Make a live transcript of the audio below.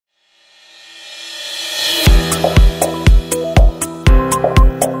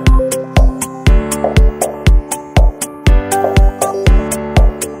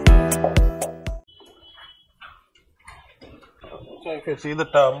see the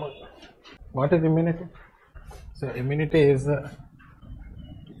term. What is immunity? So immunity is the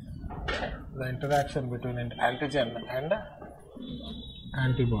interaction between an antigen and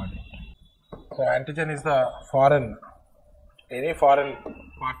antibody. So antigen is the any foreign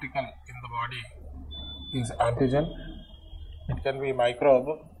particle in the body is antigen. It can be microbe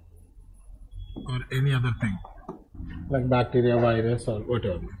or any other thing like bacteria, virus or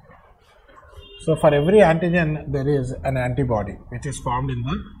whatever. So for every antigen there is an antibody which is formed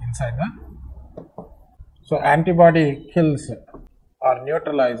inside the. So antibody kills or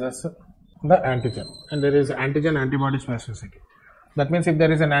neutralizes the antigen, and there is antigen-antibody specificity. That means if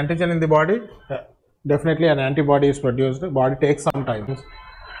there is an antigen in the body, definitely an antibody is produced. The body takes some time.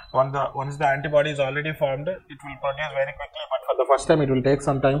 Once the antibody is already formed, it will produce very quickly, but for the first time it will take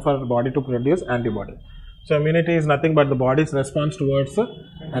some time for the body to produce antibody. So immunity is nothing but the body's response towards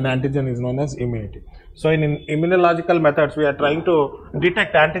an antigen is known as immunity. So in immunological methods, we are trying to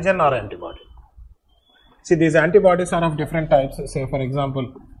detect antigen or antibody. See, these antibodies are of different types. Say for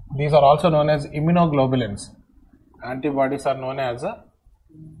example, these are also known as immunoglobulins. Antibodies are known as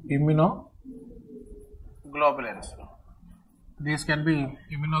immunoglobulins. These can be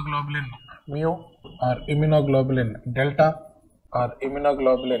immunoglobulin mu or immunoglobulin delta or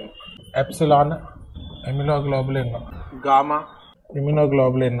immunoglobulin epsilon, immunoglobulin gamma,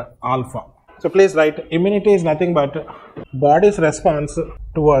 immunoglobulin alpha. So please write, immunity is nothing but body's response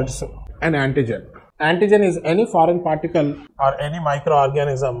towards an antigen. Antigen is any foreign particle or any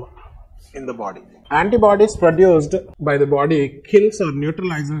microorganism in the body. Antibodies produced by the body kills or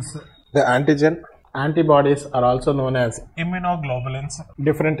neutralizes the antigen. Antibodies are also known as immunoglobulins.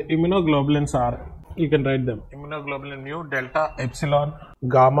 Different immunoglobulins are, you can write them, immunoglobulin mu, delta, epsilon,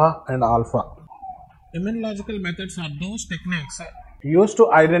 gamma and alpha. Immunological methods are those techniques used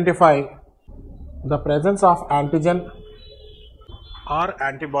to identify the presence of antigen or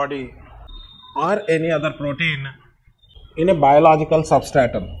antibody or any other protein in a biological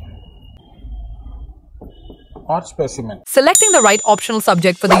substratum or specimen. Selecting the right optional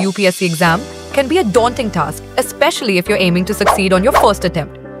subject for the UPSC exam can be a daunting task, especially if you're aiming to succeed on your first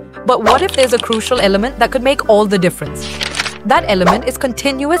attempt. But what if there's a crucial element that could make all the difference? That element is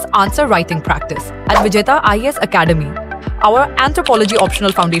continuous answer writing practice. At Vijeta IAS Academy, our Anthropology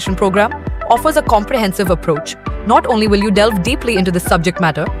Optional Foundation program offers a comprehensive approach. Not only will you delve deeply into the subject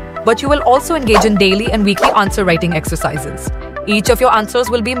matter, but you will also engage in daily and weekly answer writing exercises. Each of your answers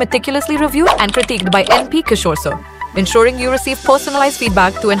will be meticulously reviewed and critiqued by NP Kishore Sir, ensuring you receive personalized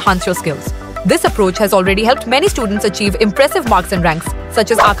feedback to enhance your skills. This approach has already helped many students achieve impressive marks and ranks, such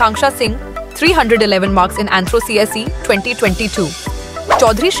as Akanksha Singh, 311 marks in Anthro CSE 2022.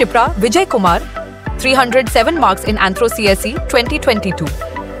 Chaudhary Shipra Vijay Kumar, 307 marks in Anthro CSE 2022.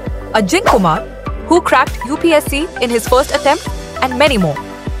 Ajin Kumar, who cracked UPSC in his first attempt, and many more.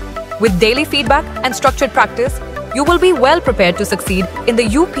 With daily feedback and structured practice, you will be well prepared to succeed in the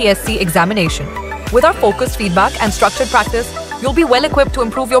UPSC examination. With our focused feedback and structured practice, you'll be well equipped to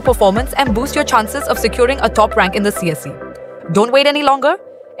improve your performance and boost your chances of securing a top rank in the CSE. Don't wait any longer.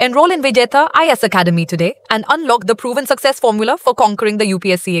 Enroll in Vijeta IAS Academy today and unlock the proven success formula for conquering the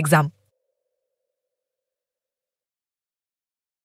UPSC exam.